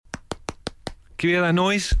Can you hear that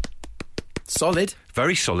noise? Solid.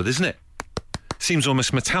 Very solid, isn't it? Seems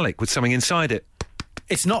almost metallic with something inside it.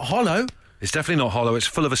 It's not hollow. It's definitely not hollow. It's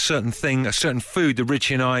full of a certain thing, a certain food that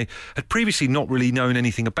Richie and I had previously not really known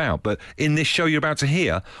anything about. But in this show you're about to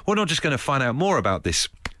hear, we're not just going to find out more about this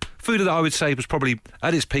food that I would say was probably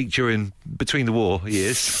at its peak during between the war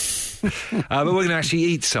years. But we're going to actually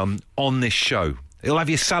eat some on this show. It'll have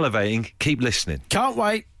you salivating. Keep listening. Can't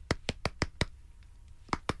wait.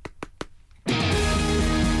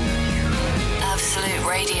 Absolute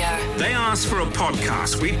Radio. They asked for a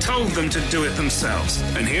podcast. We told them to do it themselves.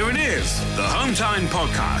 And here it is, the Home Time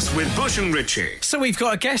Podcast with Bush and Richie. So we've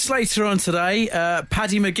got a guest later on today.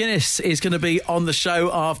 Paddy McGuinness is going to be on the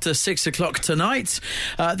show after 6 o'clock tonight.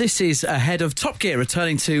 This is ahead of Top Gear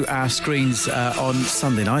returning to our screens on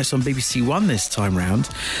Sunday nights on BBC One this time round.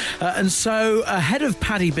 And so ahead of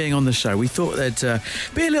Paddy being on the show, we thought there'd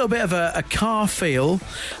be a little bit of a car feel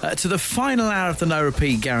to the final hour of the No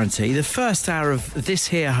Repeat Guarantee, the first hour of this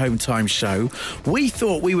here Home Time show. We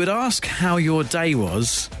thought we would ask how your day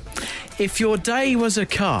was. If your day was a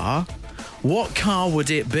car, what car would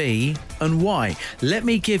it be and why? Let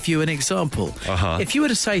me give you an example. If you were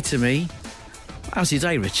to say to me, how's your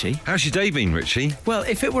day, Richie? How's your day been, Richie? Well,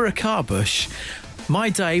 if it were a car, Bush, my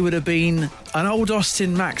day would have been an old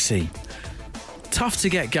Austin Maxi. Tough to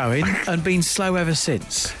get going and been slow ever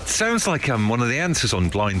since. Sounds like one of the answers on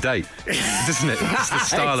Blind Date, doesn't it? It's the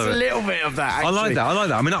style of it. It's a little bit of that, actually. I like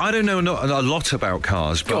that. I mean, I don't know a lot about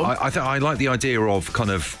cars, but I like the idea of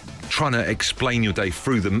kind of trying to explain your day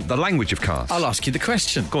through the language of cars. I'll ask you the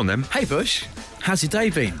question. Go on, then. Hey, Bush, how's your day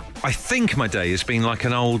been? I think my day has been like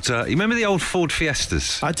an old... you remember the old Ford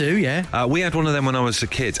Fiestas? I do, yeah. We had one of them when I was a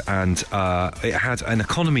kid, and it had an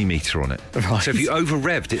economy meter on it. Right. So if you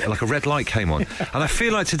over-revved it, like a red light came on. And I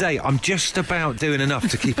feel like today I'm just about doing enough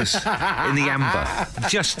to keep us in the amber.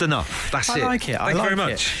 Just enough. That's it. I like it. Thank you very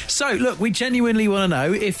much. So, look, we genuinely want to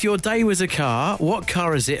know, if your day was a car, what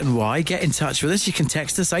car is it and why? Get in touch with us. You can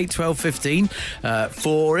text us 8 12 15.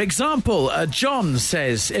 For example, John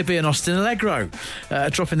says it'd be an Austin Allegro.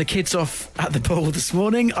 Dropping the kids off at the pool this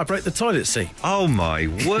morning, I broke the toilet seat. Oh, my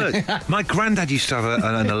word. My granddad used to have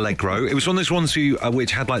an Allegro. It was one of those ones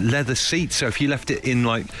which had, like, leather seats. So if you left it in,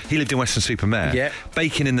 like... He lived in Weston-super-Mare. Yeah.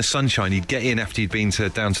 Baking in the sunshine, you'd get in after you'd been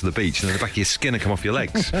down to the beach, and then the back of your skin would come off your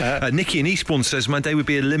legs. Nikki in Eastbourne says, my day would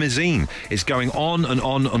be a limousine. It's going on and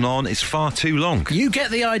on and on. It's far too long. You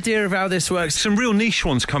get the idea of how this works. Some real niche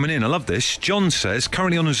ones coming in. I love this. John says,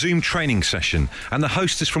 currently on a Zoom training session, and the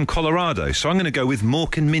host is from Colorado, so I'm going to go with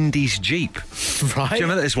Mork and Mindy's Jeep. Right. Do you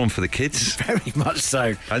remember there's one for the kids? Very much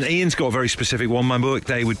so. And Ian's got a very specific one. My work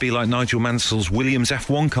day would be like Nigel Mansell's Williams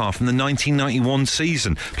F1 car from the 1991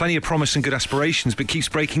 season. Plenty of promise and good aspirations, but keeps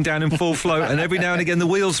breaking down in full flow, and every now and again the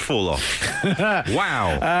wheels fall off.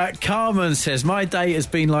 Wow. Carmen says, my day has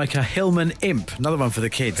been like a Hillman Imp. Another one for the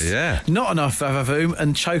kids. Yeah. Not enough vavavoom,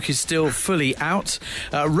 and choke is still fully out.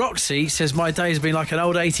 Roxy says, my day has been like an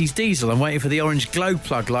old 80s diesel. I'm waiting for the orange glow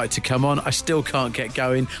plug light to come on. I still can't get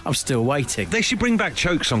going. I'm still waiting. They should bring back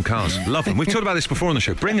chokes on cars. Love them. We've talked about this before on the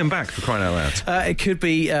show. Bring them back, for crying out loud. It could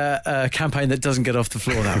be a campaign that doesn't get off the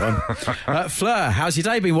floor, that one. Fleur, how's your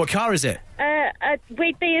day been? What car is it?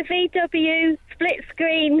 We'd be a VW split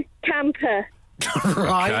screen camper.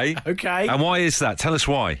 Right. Okay. And why is that? Tell us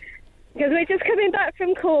why. Because we're just coming back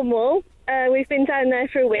from Cornwall. We've been down there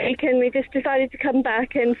for a week, and we just decided to come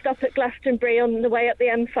back and stop at Glastonbury on the way up the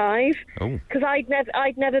M5. Oh. Because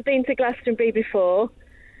I'd never been to Glastonbury before.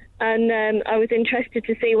 And I was interested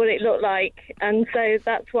to see what it looked like, and so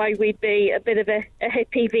that's why we'd be a bit of a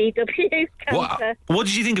hippie VW camper. What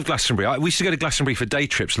did you think of Glastonbury? We used to go to Glastonbury for day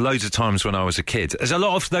trips loads of times when I was a kid. There's a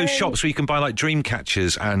lot of those shops where you can buy like dream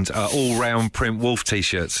catchers and all-round print wolf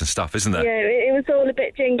T-shirts and stuff, isn't there? Yeah, it was all a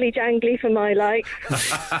bit jingly-jangly for my likes.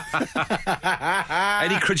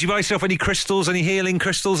 Did you buy yourself any crystals, any healing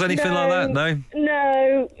crystals, anything like that?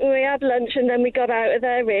 No, we had lunch and then we got out of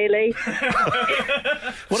there, really.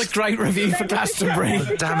 What a great review for Glastonbury.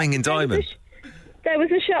 Damning indictment. There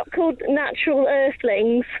was a shop called Natural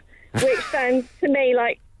Earthlings, which sounds to me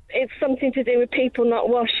like it's something to do with people not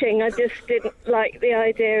washing. I just didn't like the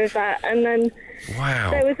idea of that. And then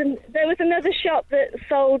there was another shop that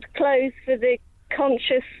sold clothes for the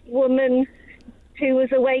conscious woman who was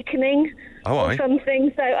awakening or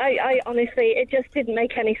something. So I honestly, it just didn't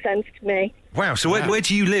make any sense to me. Wow. So where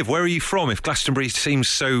do you live? Where are you from if Glastonbury seems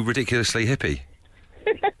so ridiculously hippie?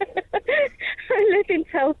 I live in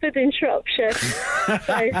Telford in Shropshire.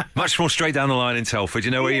 So. Much more straight down the line in Telford.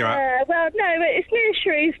 You know where you're at? Well, no, it's near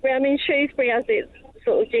Shrewsbury. I mean, Shrewsbury has its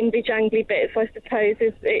sort of jingly-jangly bits, I suppose.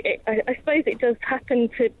 I suppose it does happen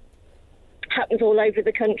to happens all over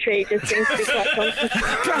the country. It just seems to be quite constant.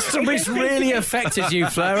 Glastonbury's really affected you,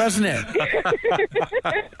 Fleur, hasn't it?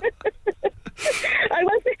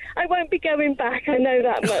 I won't be going back, I know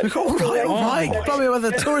that much. All right. Probably with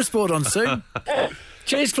a tourist board on soon.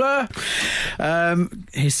 Cheers, Fleur.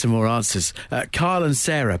 Here's some more answers. Carl and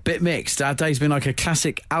Sarah, bit mixed. Our day's been like a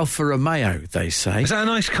classic Alfa Romeo, they say. Is that a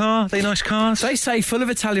nice car? Are they nice cars? They say full of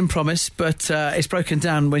Italian promise, but it's broken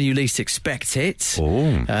down when you least expect it.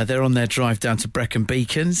 Oh. They're on their drive down to Brecon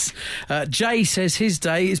Beacons. Jay says his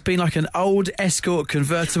day has been like an old Escort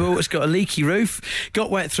convertible. It's got a leaky roof, got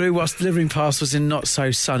wet through whilst delivering parcels in not so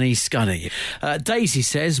sunny Scunny. Daisy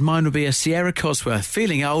says mine will be a Sierra Cosworth,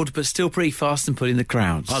 feeling old but still pretty fast and putting the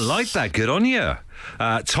crowds. I like that. Good on you.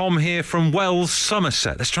 Tom here from Wells,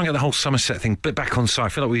 Somerset. Let's try and get the whole Somerset thing bit back on side. I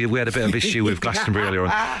feel like we had a bit of issue with Glastonbury earlier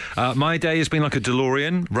on. My day has been like a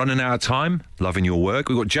DeLorean, running out of time. Loving your work.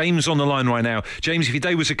 We've got James on the line right now. James, if your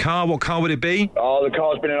day was a car, what car would it be? Oh, the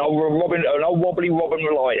car's been an old wobbly Robin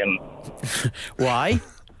Reliant. Why?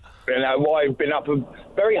 I've been up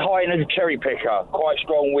very high in a cherry picker, quite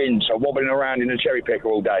strong wind, so wobbling around in a cherry picker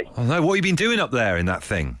all day. Oh no, what have you been doing up there in that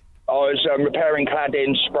thing? I was repairing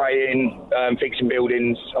cladding, spraying, fixing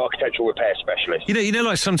buildings, architectural repair specialist. You know,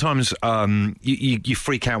 like sometimes you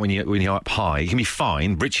freak out when you're up high. You can be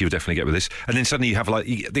fine. Richie will definitely get with this, and then suddenly you have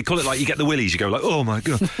they call it like you get the willies. You go like, oh my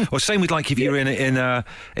god. Or same with like if you're in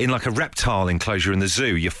like a reptile enclosure in the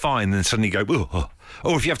zoo, you're fine, and then suddenly you go, oh.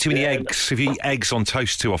 Or if you have too many eggs, if you eat eggs on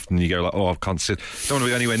toast too often, you go like, oh, I can't sit. Don't want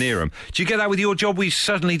to be anywhere near them. Do you get that with your job? Where you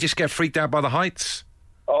suddenly just get freaked out by the heights?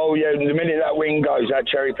 Oh, yeah, the minute that wind goes, that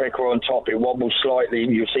cherry picker on top, it wobbles slightly.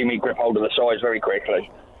 You'll see me grip hold of the sides very quickly.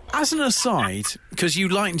 As an aside, because you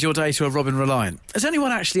likened your day to a Robin Reliant, has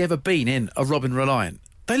anyone actually ever been in a Robin Reliant?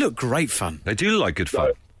 They look great fun. They do look like good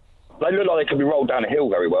fun. They look like they could be rolled down a hill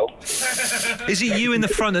very well. Is it you in the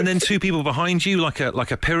front and then two people behind you, like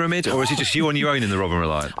a pyramid, or is it just you on your own in the Robin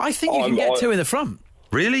Reliant? I think you can get two in the front.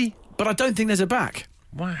 Really? But I don't think there's a back.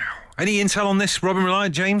 Wow. Any intel on this Robin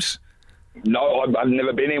Reliant, James? No, I've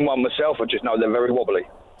never been in one myself. I just know they're very wobbly.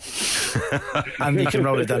 And you can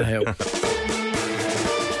roll it down a hill.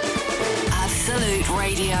 Absolute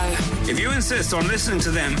Radio. If you insist on listening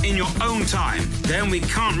to them in your own time, then we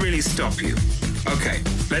can't really stop you. Okay,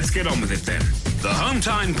 let's get on with it then. The Home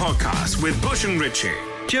Time Podcast with Bush and Richie.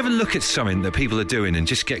 Do you ever look at something that people are doing and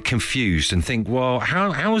just get confused and think, well,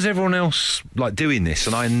 how is everyone else like doing this?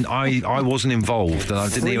 And I wasn't involved and I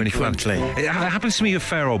didn't hear any fun. It happens to me a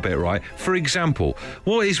fair old bit, right? For example,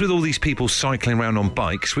 what is with all these people cycling around on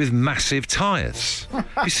bikes with massive tyres?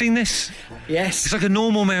 Have you seen this? Yes. It's like a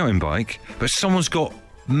normal mountain bike, but someone's got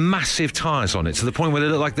massive tyres on it to the point where they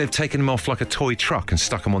look like they've taken them off like a toy truck and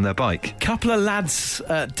stuck them on their bike. Couple of lads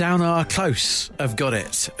down our close have got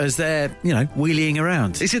it as they're, wheeling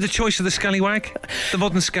around. Is it the choice of the scallywag? The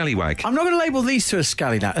modern scallywag? I'm not going to label these two as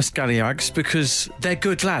scallywags because they're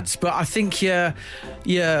good lads, but I think your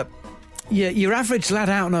average lad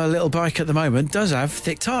out on a little bike at the moment does have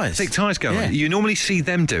thick tyres. Thick tyres going on. You normally see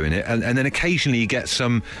them doing it, and then occasionally you get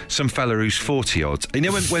some fella who's 40-odd. You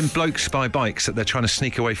know when blokes buy bikes that they're trying to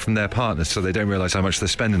sneak away from their partners so they don't realise how much they're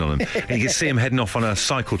spending on them. And you can see them heading off on a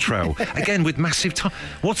cycle trail. Again, with massive tyres.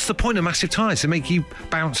 What's the point of massive tyres? They make you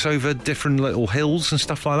bounce over different little hills and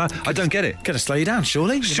stuff like that? I don't get it. Got to slow you down,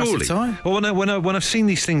 surely? Surely. Well, when I've seen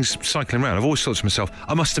these things cycling around, I've always thought to myself,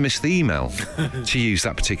 I must have missed the email to use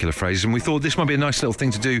that particular phrase. And we thought this might be a nice little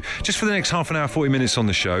thing to do just for the next half an hour, 40 minutes on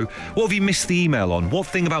the show. What have you missed the email on? What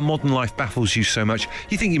thing about modern life baffles you so much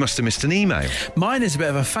you think you must have missed an email? Mine is a bit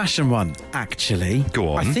of a fashion one, actually. Go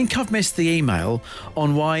on. I think I've missed the email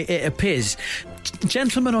on why it appears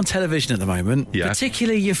gentlemen on television at the moment,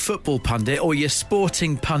 particularly your football pundit or your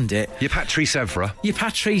sporting pundit, your Patrice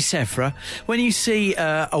Evra, when you see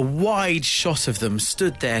a wide shot of them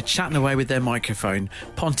stood there chatting away with their microphone,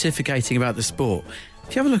 pontificating about the sport.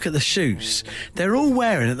 If you have a look at the shoes, they're all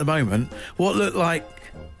wearing at the moment what look like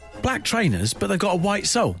black trainers, but they've got a white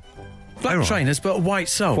sole. Black trainers, but a white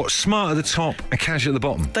sole. What, smart at the top and casual at the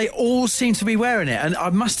bottom? They all seem to be wearing it. And I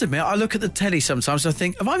must admit, I look at the telly sometimes and I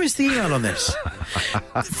think, have I missed the email on this?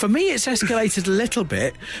 For me, it's escalated a little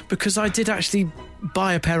bit because I did actually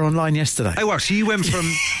buy a pair online yesterday. Oh, wow. So you went from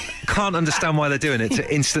can't understand why they're doing it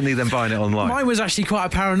to instantly then buying it online. Mine was actually quite a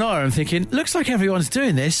paranoia. I'm thinking, looks like everyone's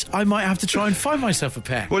doing this. I might have to try and find myself a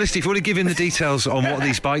pair. Well, listen, if you want to give in the details on what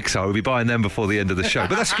these bikes are, we'll be buying them before the end of the show.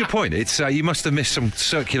 But that's a good point. It's you must have missed some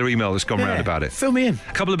circular email that's gone round about it. Fill me in.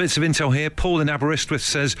 A couple of bits of intel here. Paul in Aberystwyth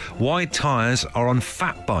says wide tyres are on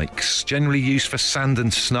fat bikes, generally used for sand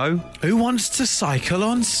and snow. Who wants to cycle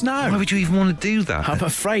on snow? Why would you even want to do that? I'm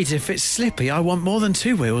afraid if it's slippy, I want more than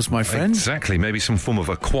two wheels, my friend. Exactly. Maybe some form of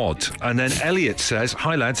a quad. out. And then Elliot says,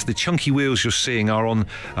 hi lads, the chunky wheels you're seeing are on,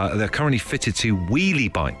 they're currently fitted to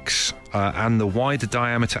wheelie bikes. And the wider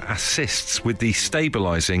diameter assists with the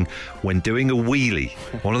stabilising when doing a wheelie.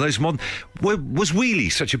 One of those modern... Was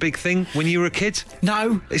wheelie such a big thing when you were a kid?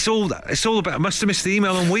 No. It's all about... I must have missed the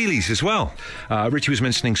email on wheelies as well. Richie was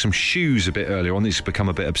mentioning some shoes a bit earlier on. He's become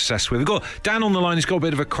a bit obsessed with. We've got Dan on the line who's got a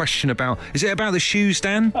bit of a question about... Is it about the shoes,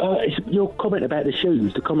 Dan? It's your comment about the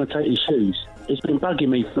shoes, the commentator's shoes. It's been bugging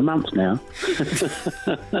me for months now.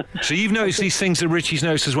 So you've noticed these things that Richie's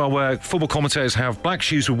noticed as well, where football commentators have black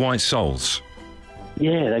shoes with white soles.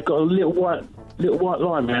 Yeah, they've got a little white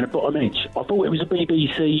line around the bottom edge. I thought it was a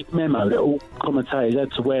BBC memo that all commentators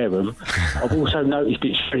had to wear them. I've also noticed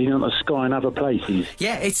it spreading on the Sky and other places.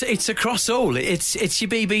 Yeah, it's across all. It's your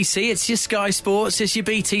BBC, it's your Sky Sports, it's your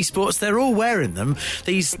BT Sports. They're all wearing them.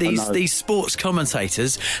 These sports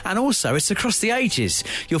commentators, and also it's across the ages.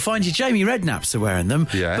 You'll find your Jamie Redknaps are wearing them.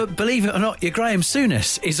 Yeah. But believe it or not, your Graham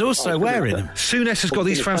Souness is also wearing them. Souness has got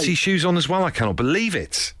these fancy shoes on as well. I cannot believe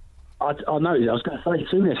it. I noticed. I was going to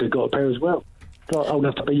say Souness has got a pair as well. Old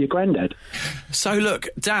enough to be your granddad. So look,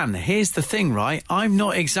 Dan, here's the thing, right? I'm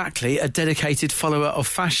not exactly a dedicated follower of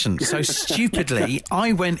fashion. So stupidly,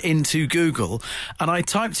 I went into Google and I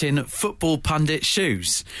typed in football pundit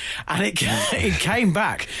shoes. And it came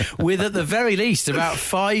back with, at the very least, about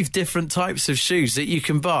 5 different types of shoes that you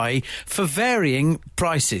can buy for varying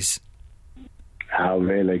prices. Oh,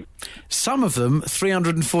 really? Some of them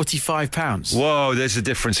 £345. Whoa, there's a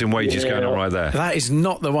difference in wages going on right there. That is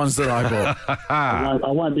not the ones that I bought.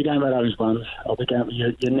 I won't be going with those ones. I'll be going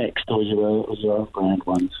with your next or your brand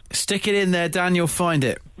ones. Stick it in there, Dan, you'll find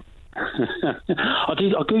it. I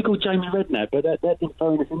googled Jamie Redknapp, but that didn't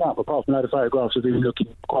throw anything up, apart from the photographs of him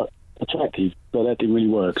looking quite attractive, but that didn't really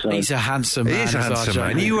work. So. He's a handsome man. He is a handsome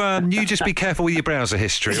man. You just be careful with your browser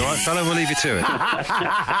history, all right, fella? We'll leave you to it.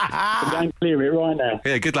 I'm going to clear it right now.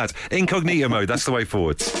 Yeah, good lads. Incognito mode, that's the way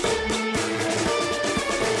forwards.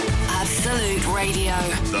 Absolute Radio.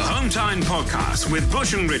 The Home Time Podcast with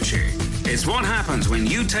Bush and Richie. It's what happens when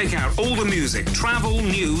you take out all the music, travel,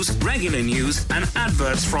 news, regular news, and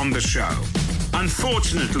adverts from the show.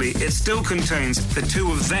 Unfortunately, it still contains the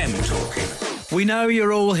two of them talking. We know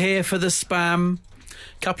you're all here for the spam.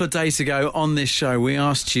 A couple of days ago on this show, we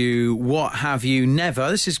asked you, what have you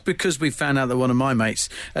never? This is because we found out that one of my mates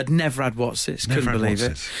had never had Wotsits. Couldn't believe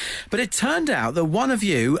it. But it turned out that one of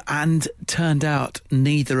you, and turned out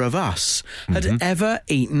neither of us, had ever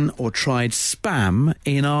eaten or tried spam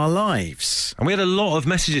in our lives. And we had a lot of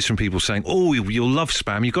messages from people saying, oh, you'll love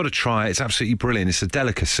spam, you've got to try it, it's absolutely brilliant, it's a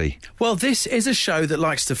delicacy. Well, this is a show that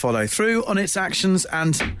likes to follow through on its actions,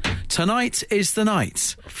 and tonight is the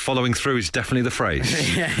night. Following through is definitely the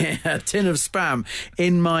phrase. Yeah, a tin of spam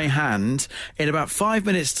in my hand. In about 5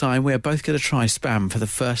 minutes' time, we're both going to try spam for the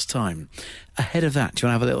first time. Ahead of that, do you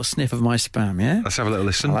want to have a little sniff of my spam, yeah? Let's have a little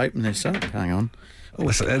listen. I'll open this up. Hang on.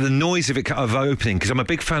 The noise of it of opening, because I'm a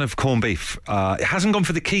big fan of corned beef. It hasn't gone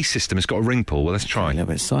for the key system, it's got a ring pull. Well, let's try. A little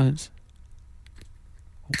bit of silence.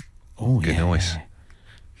 Oh, good noise.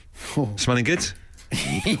 Oh. Smelling good?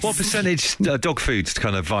 What percentage dog food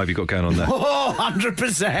kind of vibe you got going on there? Oh,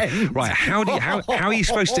 100%. Right, how are you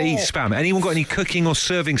supposed to eat spam? Anyone got any cooking or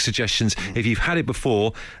serving suggestions? If you've had it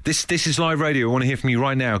before, this is live radio. I want to hear from you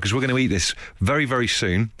right now, because we're going to eat this very, very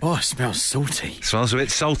soon. Oh, it smells salty. Smells a bit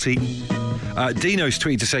salty. Dino's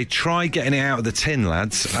tweeted to say, try getting it out of the tin,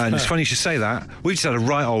 lads. And it's funny you should say that. We've just had a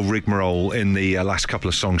right old rigmarole in the last couple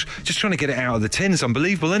of songs. Just trying to get it out of the tin is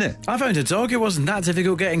unbelievable, isn't it? I've owned a dog. It wasn't that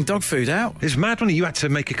difficult getting dog food out. It's mad, wasn't it? You had to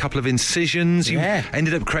make a couple of incisions. You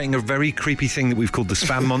ended up creating a very creepy thing that we've called the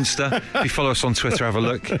Spam Monster. If you follow us on Twitter, have a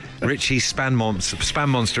look. Richie's Spam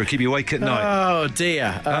Monster will keep you awake at night. Oh,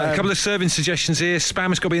 dear. A couple of serving suggestions here. Spam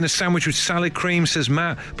has got to be in a sandwich with salad cream, says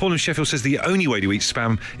Matt. Paul in Sheffield says the only way to eat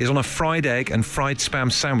spam is on a fried egg and fried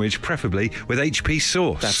spam sandwich, preferably with HP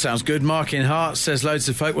sauce. That sounds good. Mark in Hart says loads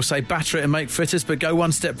of folk will say batter it and make fritters, but go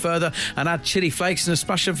one step further and add chilli flakes and a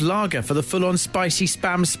splash of lager for the full-on spicy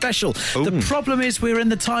spam special. Ooh. The problem is we're in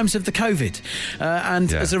the times of the COVID,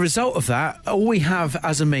 and as a result of that, all we have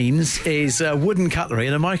as a means is wooden cutlery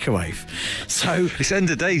and a microwave. So it's end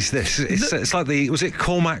of days. It's like was it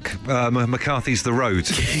Cormac McCarthy's The Road?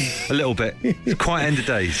 A little bit. It's quite end of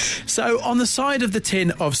days. So on the side of the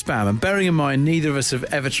tin of spam, and bearing in mind neither of us have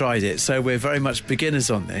ever tried it, so we're very much beginners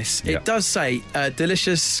on this. It does say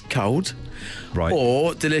delicious cold. Right.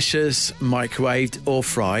 Or delicious microwaved or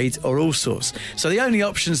fried or all sorts. So the only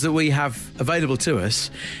options that we have available to us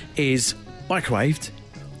is microwaved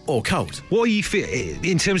or cold. What are you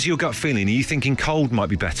in terms of your gut feeling? Are you thinking cold might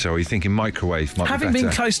be better, or are you thinking microwave might be better? Having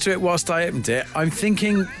been close to it whilst I opened it, I'm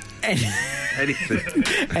thinking Anything.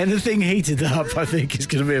 Anything heated up, I think, is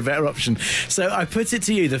going to be a better option. So I put it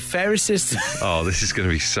to you, the fairest system. Oh, this is going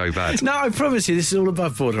to be so bad. No, I promise you, this is all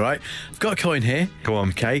above board, all right? I've got a coin here. Go on.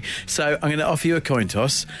 Okay, so I'm going to offer you a coin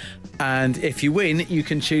toss. And if you win, you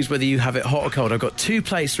can choose whether you have it hot or cold. I've got 2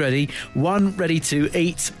 plates ready, one ready to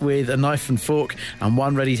eat with a knife and fork, and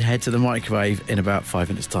one ready to head to the microwave in about 5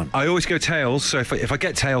 minutes' time. I always go tails, so if I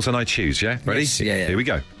get tails, then I choose, yeah? Ready? Yes, yeah. Here we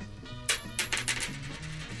go.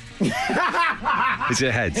 Is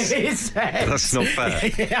it heads? It's heads. That's not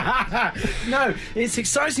fair. No, it's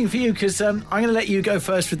exciting for you because I'm going to let you go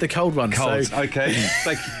first with the cold one. Cold, So. okay.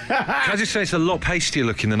 Thank you. Can I just say it's a lot pastier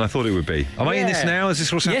looking than I thought it would be? Am I in this now? Is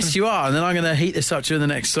this what's happening? Yes, you are, and then I'm going to heat this up during the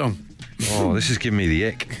next song. Oh, this is giving me the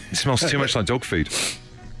ick. It smells too much like dog food.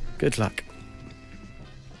 Good luck.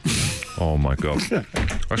 Oh, my God.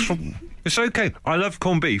 It's okay. I love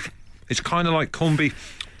corned beef. It's kind of like corned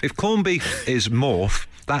beef. If corned beef is morph,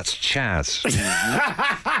 that's Chaz. Do you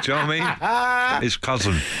know what I mean? His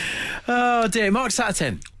cousin. Oh, dear. Mark's out of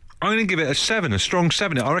 10. I'm going to give it a 7, a strong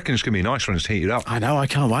 7. I reckon it's going to be nice when it's heated up. I know, I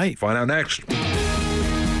can't wait. Find out next. The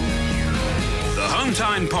Home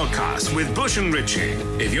Time Podcast with Bush and Ritchie.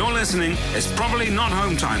 If you're listening, it's probably not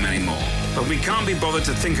Home Time anymore, but we can't be bothered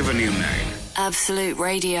to think of a new name. Absolute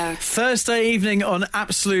Radio. Thursday evening on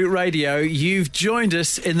Absolute Radio, you've joined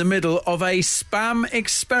us in the middle of a spam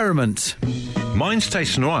experiment. Mine's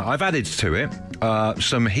tasting all right. I've added to it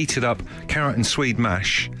some heated up carrot and swede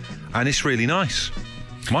mash, and it's really nice.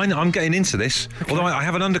 Mine, I'm getting into this, although I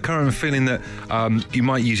have an undercurrent of feeling that you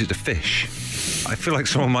might use it to fish. I feel like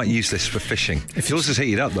someone might use this for fishing. Yours is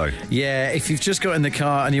heated up, though. Yeah, if you've just got in the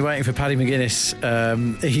car and you're waiting for Paddy McGuinness,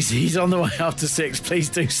 he's on the way after 6. Please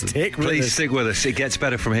do stick with us. Please stick with us. It gets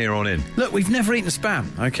better from here on in. Look, we've never eaten spam,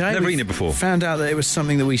 okay? Never eaten it before. Found out that it was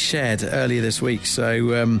something that we shared earlier this week.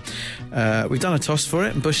 So we've done a toss for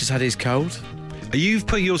it, and Bush has had his cold. You've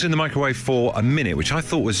put yours in the microwave for a minute, which I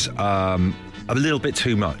thought was a little bit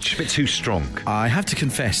too much, a bit too strong. I have to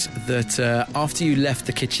confess that after you left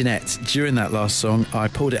the kitchenette during that last song, I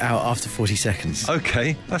pulled it out after 40 seconds.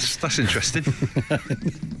 Okay, that's interesting.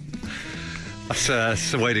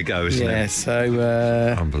 That's the way to go, isn't it? Yeah,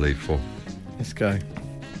 so... Unbelievable. Let's go.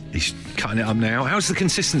 He's cutting it up now. How's the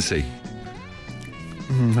consistency?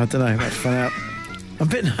 I don't know. Let's find out. I'm a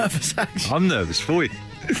bit nervous, actually. I'm nervous for you.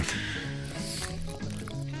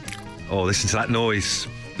 Oh, listen to that noise.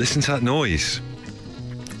 Listen to that noise.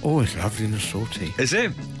 Oh, it's lovely and salty. Is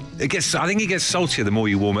it? I think it gets saltier the more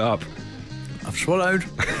you warm it up. I've swallowed.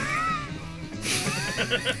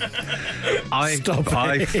 I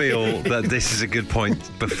feel that this is a good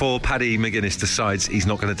point before Paddy McGuinness decides he's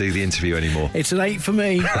not going to do the interview anymore. It's an 8 for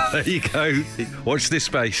me. There you go. Watch this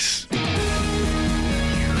space.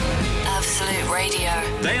 Absolute Radio.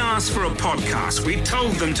 They asked for a podcast. We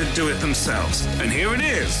told them to do it themselves. And here it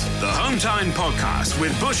is, the Home Time Podcast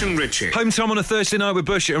with Bush and Ritchie. Home Time on a Thursday night with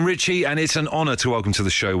Bush and Ritchie, and it's an honour to welcome to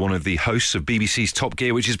the show one of the hosts of BBC's Top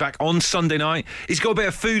Gear, which is back on Sunday night. He's got a bit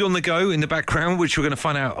of food on the go in the background, which we're going to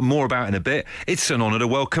find out more about in a bit. It's an honour to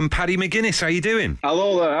welcome Paddy McGuinness. How you doing?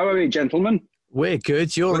 Hello there. How are you, gentlemen? We're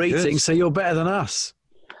good. You're We're eating, good. so you're better than us.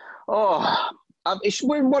 Oh, it's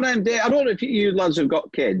one of them days. I don't know if you lads have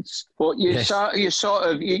got kids, but you Yes. you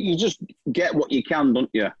just get what you can, don't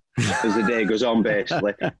you? As the day goes on,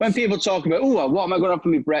 basically. When people talk about, oh, what am I going to have for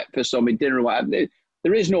my breakfast or my dinner or whatever,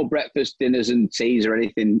 there is no breakfast, dinners and teas or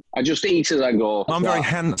anything. I just eat as I go. I'm very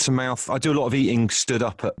hand to mouth. I do a lot of eating stood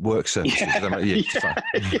up at work services. Absolutely.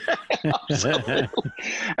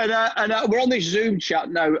 And we're on this Zoom chat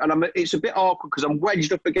now, and it's a bit awkward because I'm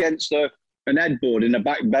wedged up against an headboard in the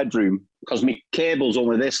back bedroom because my cable's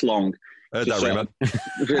only this long. Heard that, Raymond.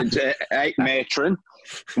 It's 8 matron.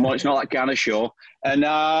 Well, it's not that kind of show. And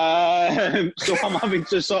so I'm having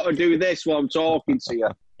to sort of do this while I'm talking to you.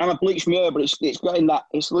 And I bleached my hair, but it's getting that.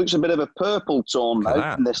 It looks a bit of a purple tone Look at now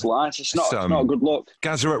that. in this light. It's not a good look.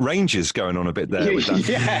 Gazarette Rangers going on a bit there with that.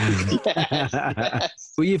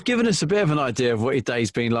 Yes. Well, you've given us a bit of an idea of what your day's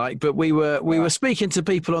been like, but we were speaking to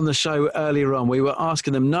people on the show earlier on. We were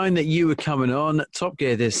asking them, knowing that you were coming on Top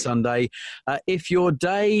Gear this Sunday, if your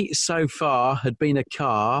day so far had been a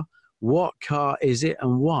car, what car is it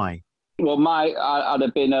and why? Well, I'd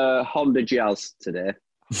have been a Honda Jazz today.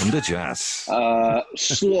 Honda Jazz.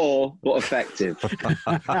 Slow but effective.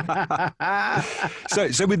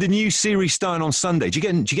 So with the new series starting on Sunday, do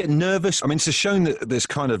you get nervous? I mean, it's a show that there's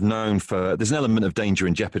kind of known for, there's an element of danger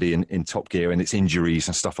and jeopardy in Top Gear and its injuries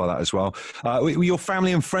and stuff like that as well. Were your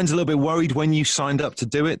family and friends a little bit worried when you signed up to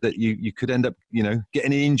do it that you could end up, getting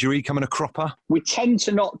an injury, coming a cropper? We tend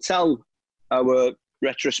to not tell our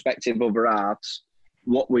retrospective other halves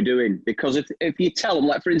what we're doing. Because if you tell them,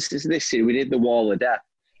 like for instance, this year we did the Wall of Death.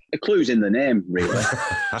 The clue's in the name, really.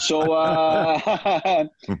 So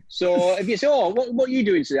if you say, "Oh, what are you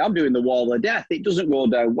doing today?" I'm doing the Wall of Death. It doesn't go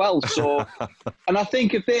down well. So, and I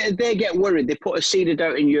think if they get worried, they put a seed of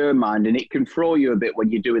doubt in your mind, and it can throw you a bit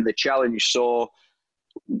when you're doing the challenge. So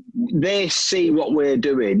they see what we're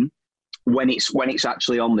doing when it's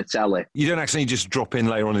actually on the telly. You don't actually just drop in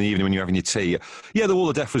later on in the evening when you're having your tea. Yeah, the Wall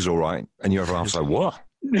of Death was all right, and you're like, "What?"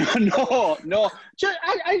 No. Do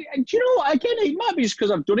you know what? Again, it might be just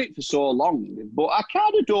because I've done it for so long, but I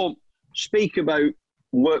kind of don't speak about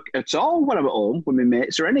work at all when I'm at home with my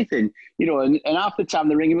mates or anything. You know, and half the time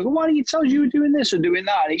they ring me and go, "Why don't you tell us you were doing this or doing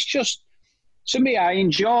that?" And it's just, to me, I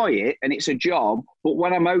enjoy it and it's a job, but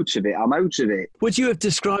when I'm out of it, I'm out of it. Would you have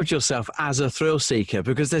described yourself as a thrill seeker?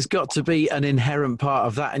 Because there's got to be an inherent part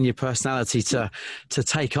of that in your personality to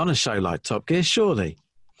take on a show like Top Gear, surely.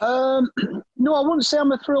 No, I wouldn't say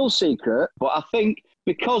I'm a thrill seeker, but I think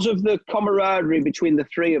because of the camaraderie between the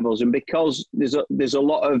three of us, and because there's a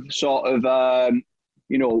lot of sort of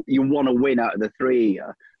you want to win out of the three of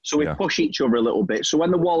you, so we push each other a little bit. So when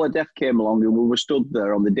the Wall of Death came along and we were stood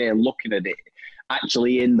there on the day looking at it,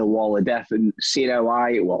 actually in the Wall of Death and seeing how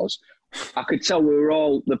high it was, I could tell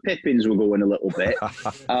the Pippins were going a little bit.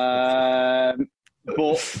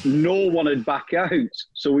 But no one had back out,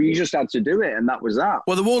 so we just had to do it, and that was that.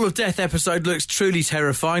 Well, the Wall of Death episode looks truly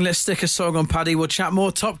terrifying. Let's stick a song on, Paddy. We'll chat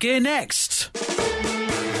more Top Gear next.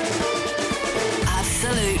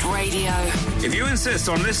 Absolute Radio. If you insist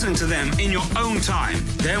on listening to them in your own time,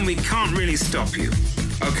 then we can't really stop you.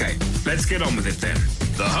 Okay, let's get on with it then.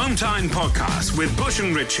 The Home Time Podcast with Bush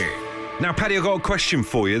and Richie. Now, Paddy, I've got a question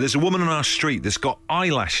for you. There's a woman on our street that's got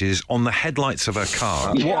eyelashes on the headlights of her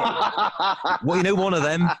car. Well, you know, one of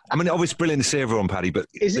them. I mean, obviously brilliant to see everyone, Paddy, but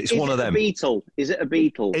it's one of them. Is it a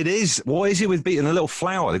beetle? It is. What is it with beetle? A little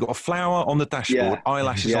flower. They've got a flower on the dashboard,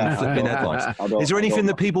 eyelashes on the flipping headlights. Is there anything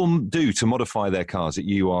that people do to modify their cars that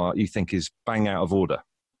you think is bang out of order?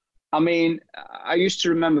 I mean, I used to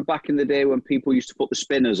remember back in the day when people used to put the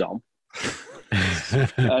spinners on.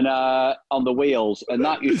 And on the wheels, and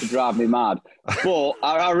that used to drive me mad. But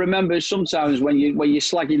I remember sometimes when you're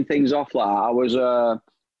slagging things off like that,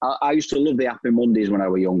 I used to love the Happy Mondays when I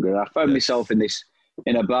was younger. I found myself in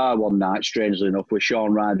a bar one night, strangely enough, with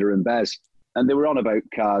Sean Ryder and Bez, and they were on about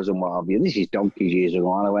cars and what have you. This is donkeys years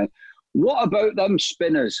ago, and I went, "What about them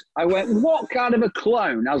spinners?" I went, "What kind of a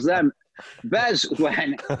clown has them?" Bez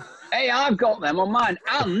went, "Hey, I've got them on mine,"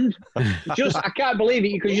 and I can't believe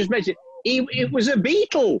it. You could just mention. It was a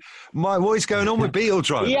beetle. What is going on with beetle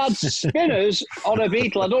drivers? He had spinners on a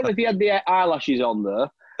beetle. I don't know if he had the eyelashes on there.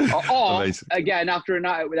 Or again, after a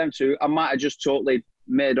night out with them two, I might have just totally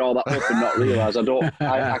made all that up and not realised.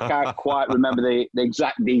 I can't quite remember the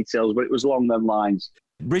exact details, but it was along them lines.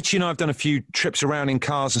 Richie and I have done a few trips around in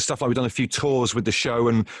cars and stuff like. We've done a few tours with the show,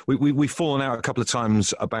 and we've fallen out a couple of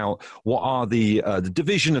times about what are the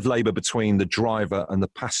division of labour between the driver and the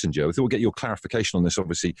passenger. I thought we'll get your clarification on this.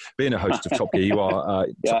 Obviously, being a host of Top Gear, you are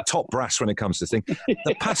top brass when it comes to things.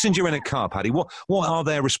 The passenger in a car, Paddy, what are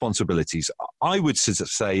their responsibilities? I would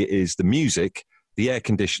say is the music, the air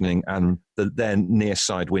conditioning, and their near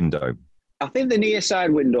side window. I think the near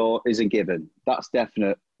side window is a given. That's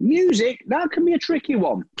definite. Music, that can be a tricky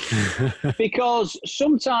one. Because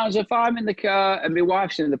sometimes if I'm in the car and my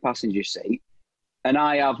wife's in the passenger seat and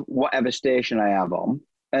I have whatever station I have on.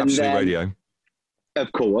 And Absolute Radio.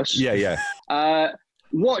 Of course. Yeah.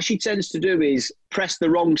 What she tends to do is press the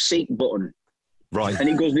wrong seat button. Right. And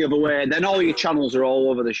it goes the other way. Then all your channels are all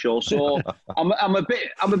over the show. So I'm a bit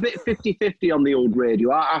 50-50 on the old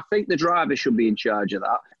radio. I think the driver should be in charge of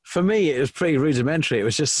that. For me, it was pretty rudimentary. It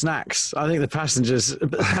was just snacks. I think the passenger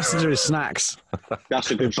is snacks. That's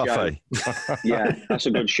a good shout. Yeah, that's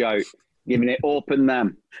a good shout. Giving it open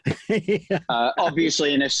them.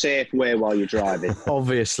 Obviously in a safe way while you're driving.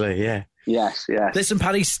 Obviously, yeah. Yes. Listen,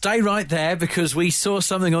 Paddy, stay right there because we saw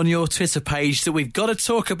something on your Twitter page that we've got to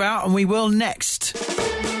talk about, and we will next.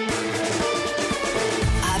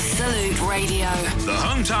 Absolute Radio. The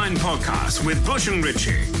Home Time Podcast with Bush and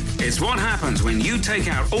Richie. It's what happens when you take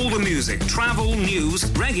out all the music, travel, news,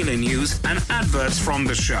 regular news, and adverts from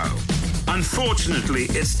the show. Unfortunately,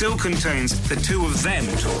 it still contains the two of them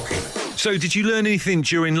talking. So did you learn anything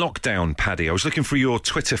during lockdown, Paddy? I was looking through your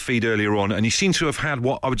Twitter feed earlier on, and you seem to have had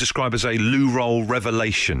what I would describe as a loo roll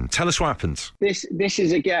revelation. Tell us what happened. This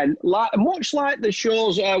is, again, much like the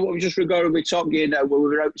shows what we just regarded with Top Gear where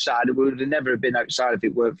we were outside, and we would have never been outside if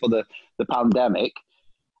it weren't for the pandemic.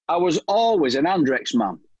 I was always an Andrex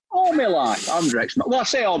man. all my life, Andrex. Well, I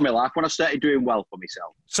say all my life when I started doing well for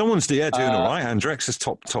myself. Someone's doing all right. Andrex is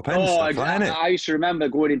top end stuff, isn't it? I used to remember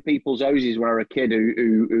going in people's houses when I was a kid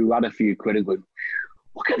who had a few quid and going,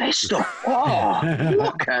 look at this stuff. Oh,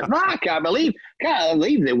 look at that. I can't believe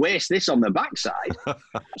they waste this on the backside.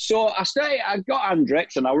 So I got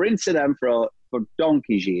Andrex and I were into them for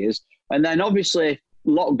donkey's years. And then obviously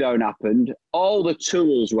lockdown happened. All the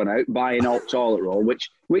tools went out buying alt toilet roll,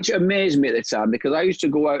 which amazed me at the time because I used to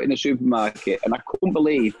go out in the supermarket and I couldn't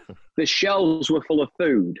believe the shelves were full of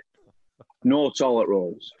food. No toilet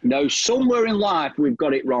rolls. Now, somewhere in life, we've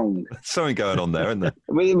got it wrong. Something going on there, isn't there?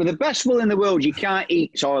 With the best will in the world, you can't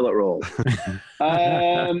eat toilet roll.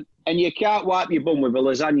 And you can't wipe your bum with a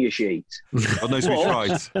lasagna sheet. I know we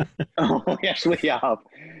tried. Oh, yes, we have.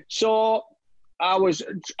 So I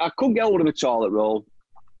couldn't get hold of a toilet roll.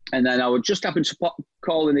 And then I would just happen to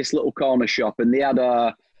call in this little corner shop and they had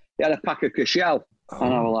a pack of Cashel.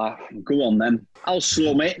 And I was like, go on then, I'll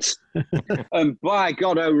slum it. And by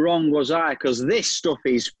God, how wrong was I? Because this stuff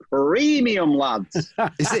is premium, lads.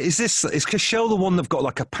 Is Cashel the one that's got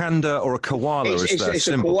like a panda or a koala? It's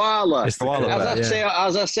a koala. It's the koala.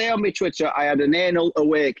 As I say on my Twitter, I had an anal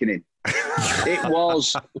awakening. It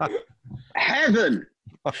was heaven.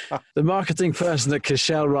 The marketing person at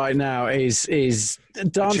Cashel right now is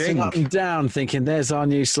dancing up and down thinking, there's our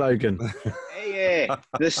new slogan. Hey,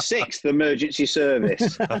 the 6th emergency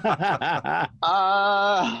service.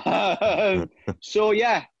 So,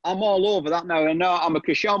 yeah, I'm all over that now. And now I'm a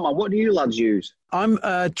Cashel man. What do you lads use? I'm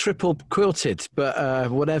triple quilted,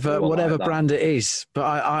 but whatever brand it is. But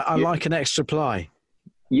I like an extra ply.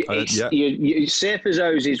 You're safe as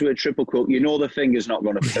houses with a triple quilt. You know the finger's not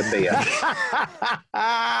going to appear.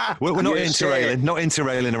 We're not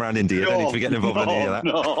interrailing around India. Don't need to be getting involved in any of that.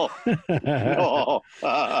 No.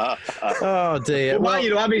 Oh, dear.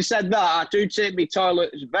 Well, having said that, I do take my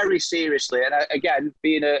toilets very seriously. And again,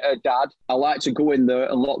 being a dad, I like to go in there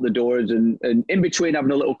and lock the doors. And in between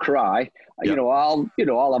having a little cry, I'll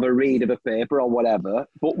have a read of a paper or whatever.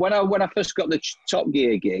 But when I first got the Top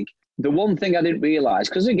Gear gig, the one thing I didn't realise,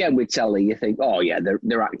 because again with telly, you think, oh yeah,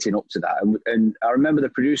 they're acting up to that. And I remember the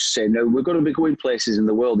producer saying, no, we're going to be going places in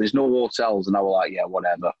the world. There's no hotels. And I was like, yeah,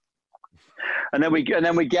 whatever. And then we get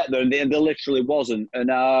there, and there literally wasn't. And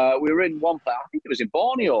we were in one place, I think it was in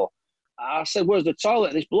Borneo. I said, where's the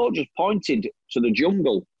toilet? And this bloke just pointed to the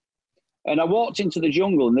jungle. And I walked into the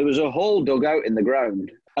jungle, and there was a hole dug out in the ground.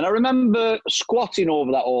 And I remember squatting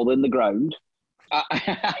over that hole in the ground.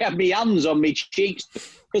 I had my hands on my cheeks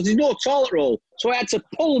because there's no toilet roll. So I had to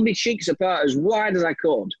pull my cheeks apart as wide as I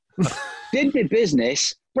could. Did my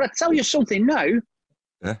business. But I tell you something now,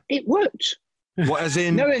 It worked. What, as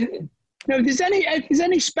in? No, if there's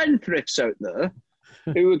any spendthrifts out there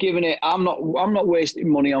who are giving it, I'm not wasting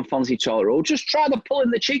money on fancy toilet roll, just try the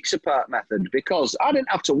pulling the cheeks apart method because I didn't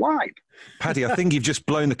have to wipe. Paddy, I think you've just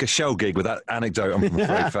blown the Cashel gig with that anecdote, I'm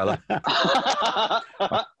afraid, fella.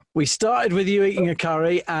 We started with you eating a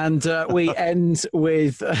curry and we end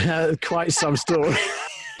with quite some story.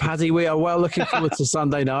 Paddy, we are well looking forward to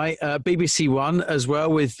Sunday night. BBC One as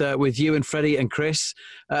well with you and Freddie and Chris.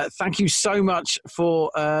 Thank you so much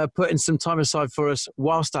for putting some time aside for us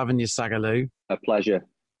whilst having your Sagaloo. A pleasure.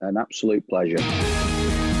 An absolute pleasure. The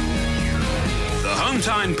Home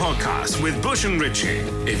Time Podcast with Bush and Richie.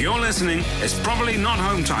 If you're listening, it's probably not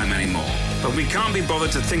Home Time anymore, but we can't be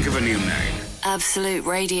bothered to think of a new name. Absolute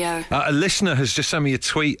Radio. A listener has just sent me a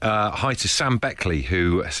tweet. Hi to Sam Beckley,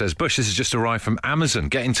 who says, Bush, this has just arrived from Amazon.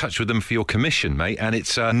 Get in touch with them for your commission, mate. And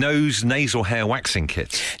it's a nasal hair waxing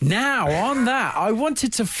kit. Now, on that, I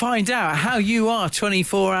wanted to find out how you are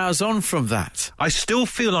 24 hours on from that. I still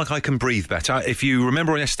feel like I can breathe better. If you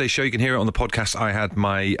remember on yesterday's show, you can hear it on the podcast, I had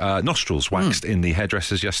my nostrils waxed in the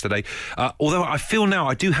hairdressers yesterday. Although I feel now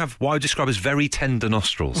I do have what I would describe as very tender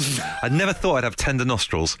nostrils. I never thought I'd have tender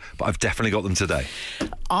nostrils, but I've definitely got them today.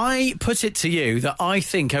 I put it to you that I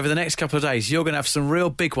think over the next couple of days you're going to have some real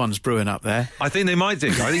big ones brewing up there. I think they might do.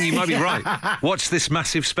 I think you might be right. Watch this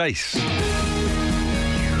massive space.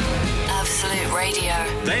 Absolute Radio.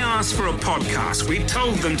 They asked for a podcast. We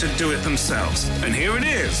told them to do it themselves. And here it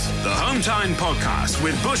is, the Home Time Podcast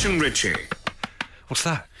with Bush and Richie. What's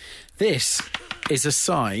that? This is a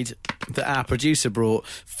side that our producer brought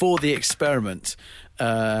for the experiment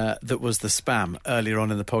that was the spam earlier on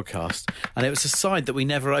in the podcast. And it was a side that we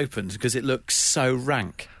never opened because it looks so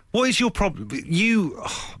rank. What is your problem?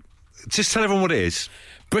 Just tell everyone what it is.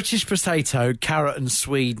 British potato, carrot and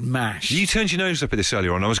swede mash. You turned your nose up at this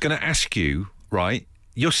earlier on. I was going to ask you, right,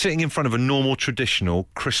 you're sitting in front of a normal, traditional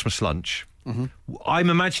Christmas lunch. Mm-hmm. I'm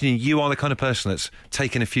imagining you are the kind of person that's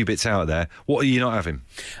taken a few bits out of there. What are you not having?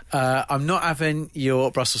 I'm not having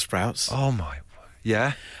your Brussels sprouts. Oh, my...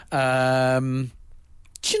 Yeah?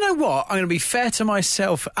 Do you know what? I'm going to be fair to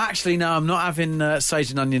myself. Actually, no, I'm not having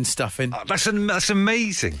sage and onion stuffing. That's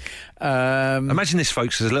amazing. Imagine this,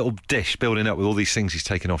 folks, as a little dish building up with all these things he's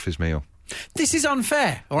taken off his meal. This is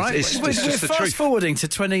unfair, all right? We're fast forwarding to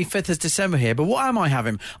 25th of December here, but what am I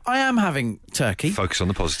having? I am having turkey. Focus on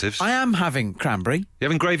the positives. I am having cranberry. You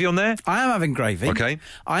having gravy on there? I am having gravy. Okay.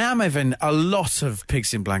 I am having a lot of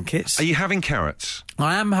pigs in blankets. Are you having carrots?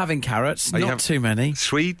 I am having carrots, not too many.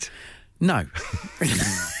 Sweet? No.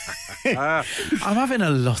 I'm having a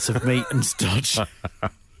lot of meat and stodge.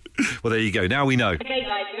 Well, there you go. Now we know. Okay,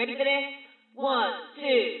 guys, you ready for this? 1,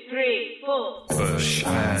 2, 3, 4. Bush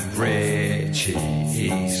and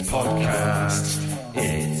Richie's podcast.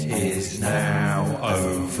 It is now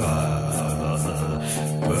over.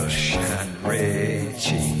 Bush and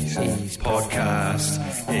Richie's podcast.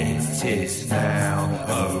 It is now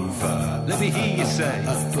over. Let me hear you say.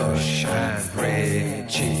 Bush and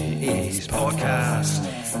Richie's podcast.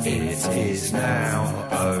 It is now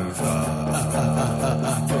over.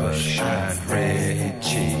 Bush and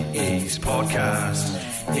Richie's podcast.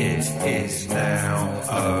 It is now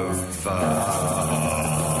over.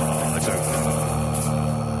 It's over.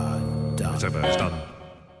 It's over. It's done.